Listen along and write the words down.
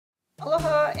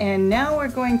Aloha, and now we're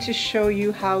going to show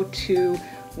you how to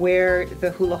wear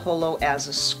the hula holo as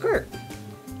a skirt.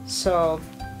 So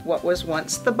what was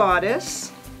once the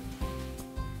bodice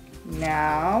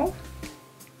now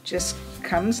just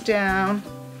comes down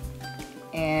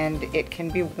and it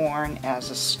can be worn as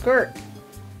a skirt.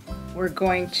 We're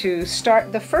going to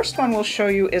start, the first one we'll show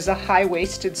you is a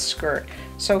high-waisted skirt.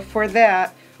 So for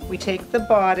that we take the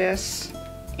bodice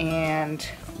and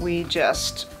we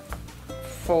just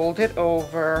fold it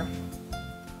over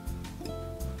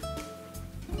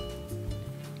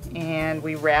and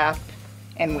we wrap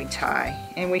and we tie.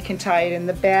 And we can tie it in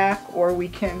the back, or we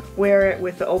can wear it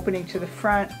with the opening to the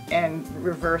front and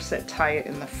reverse it, tie it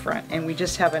in the front. And we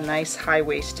just have a nice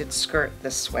high-waisted skirt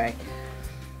this way.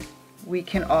 We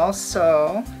can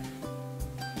also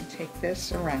take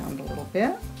this around a little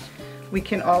bit. We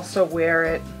can also wear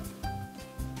it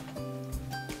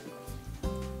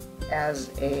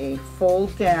as a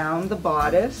fold down the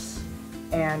bodice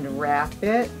and wrap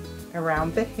it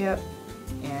around the hip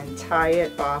and tie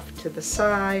it off to the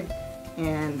side,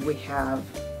 and we have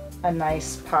a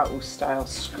nice pa'u style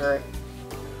skirt.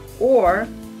 Or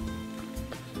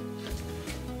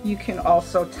you can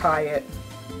also tie it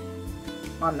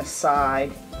on the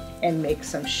side and make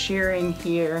some shearing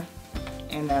here,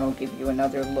 and that'll give you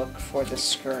another look for the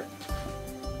skirt.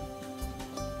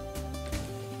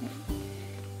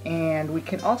 And we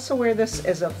can also wear this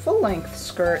as a full-length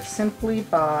skirt simply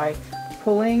by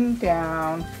pulling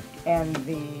down, and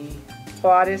the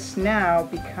bodice now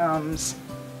becomes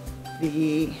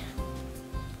the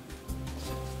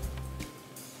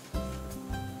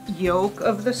yoke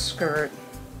of the skirt,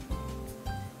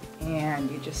 and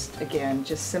you just, again,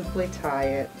 just simply tie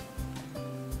it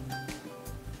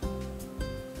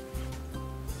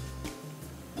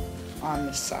on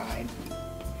the side.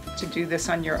 To do this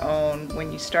on your own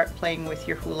when you start playing with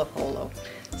your hula holo.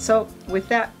 So with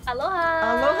that, Aloha!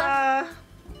 Aloha!